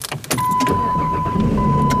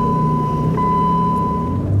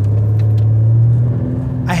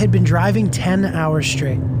had been driving 10 hours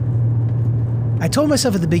straight. I told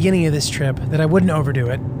myself at the beginning of this trip that I wouldn't overdo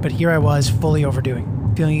it, but here I was fully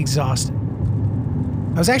overdoing, feeling exhausted.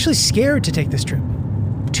 I was actually scared to take this trip.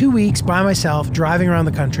 2 weeks by myself, driving around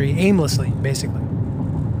the country, aimlessly, basically.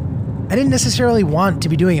 I didn't necessarily want to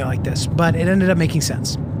be doing it like this, but it ended up making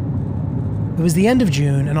sense. It was the end of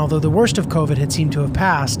June, and although the worst of COVID had seemed to have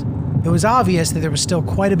passed, it was obvious that there was still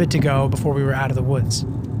quite a bit to go before we were out of the woods.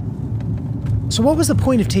 So what was the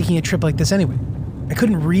point of taking a trip like this anyway? I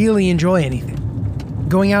couldn't really enjoy anything.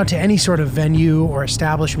 Going out to any sort of venue or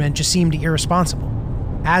establishment just seemed irresponsible,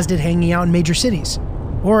 as did hanging out in major cities,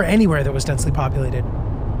 or anywhere that was densely populated.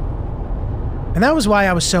 And that was why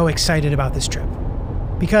I was so excited about this trip,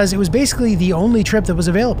 because it was basically the only trip that was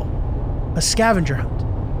available. A scavenger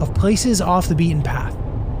hunt of places off the beaten path.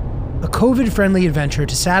 A COVID-friendly adventure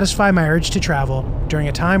to satisfy my urge to travel during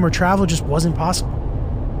a time where travel just wasn't possible.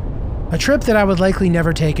 A trip that I would likely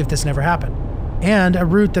never take if this never happened, and a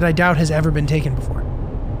route that I doubt has ever been taken before.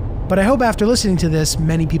 But I hope after listening to this,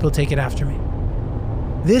 many people take it after me.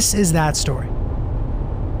 This is that story.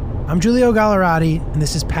 I'm Giulio Gallerati, and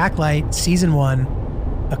this is Pack Light Season 1,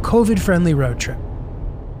 a COVID-friendly road trip.